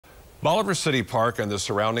Bolivar City Park and the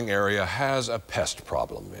surrounding area has a pest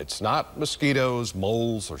problem. It's not mosquitoes,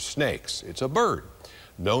 moles, or snakes. It's a bird,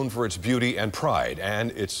 known for its beauty and pride, and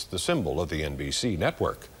it's the symbol of the NBC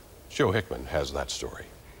network. Joe Hickman has that story.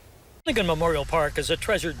 Lincoln Memorial Park is a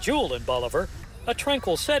treasured jewel in Bolivar, a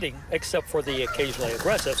tranquil setting except for the occasionally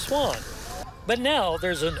aggressive swan. But now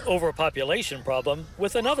there's an overpopulation problem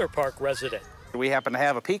with another park resident. We happen to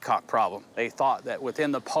have a peacock problem. They thought that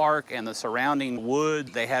within the park and the surrounding wood,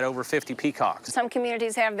 they had over 50 peacocks. Some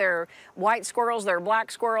communities have their white squirrels, their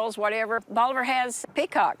black squirrels, whatever. Bolivar has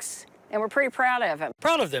peacocks, and we're pretty proud of them.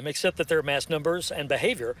 Proud of them, except that their mass numbers and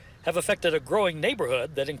behavior have affected a growing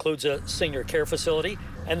neighborhood that includes a senior care facility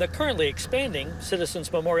and the currently expanding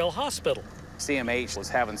Citizens Memorial Hospital. CMH was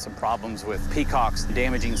having some problems with peacocks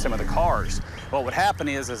damaging some of the cars. What would happen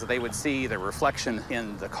is that they would see the reflection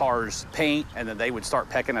in the car's paint, and then they would start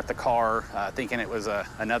pecking at the car, thinking it was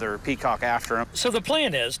another peacock after them. So the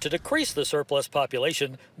plan is to decrease the surplus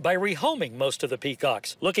population by rehoming most of the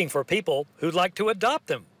peacocks, looking for people who'd like to adopt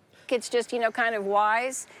them. It's just, kind of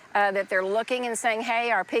wise that they're looking and saying, hey,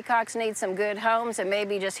 our peacocks need some good homes, and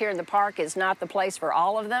maybe just here in the park is not the place for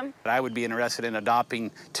all of them. I would be interested in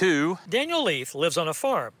adopting two. Daniel Leith lives on a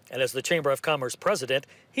farm, and as the Chamber of Commerce president,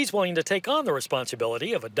 he's willing to take on the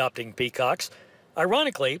responsibility of adopting peacocks.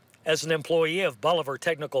 Ironically, as an employee of Bolivar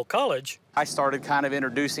Technical College, I started kind of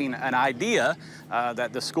introducing an idea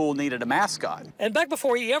that the school needed a mascot. And back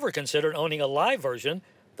before he ever considered owning a live version,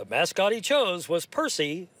 the mascot he chose was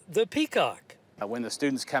Percy the peacock. When the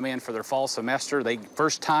students come in for their fall semester, they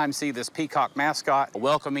first time see this peacock mascot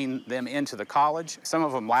welcoming them into the college. Some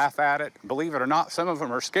of them laugh at it. Believe it or not, some of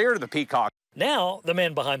them are scared of the peacock. Now, the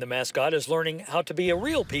man behind the mascot is learning how to be a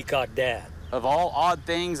real peacock dad. Of all odd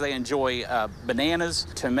things, they enjoy bananas,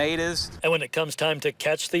 tomatoes. And when it comes time to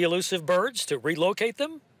catch the elusive birds, to relocate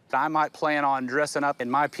them, I might plan on dressing up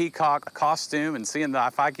in my peacock costume and seeing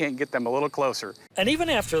if I can't get them a little closer. And even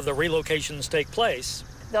after the relocations take place,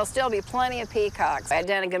 there'll still be plenty of peacocks at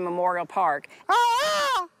Dunnigan Memorial Park.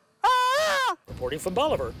 Reporting from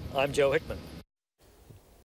Bolivar, I'm Joe Hickman.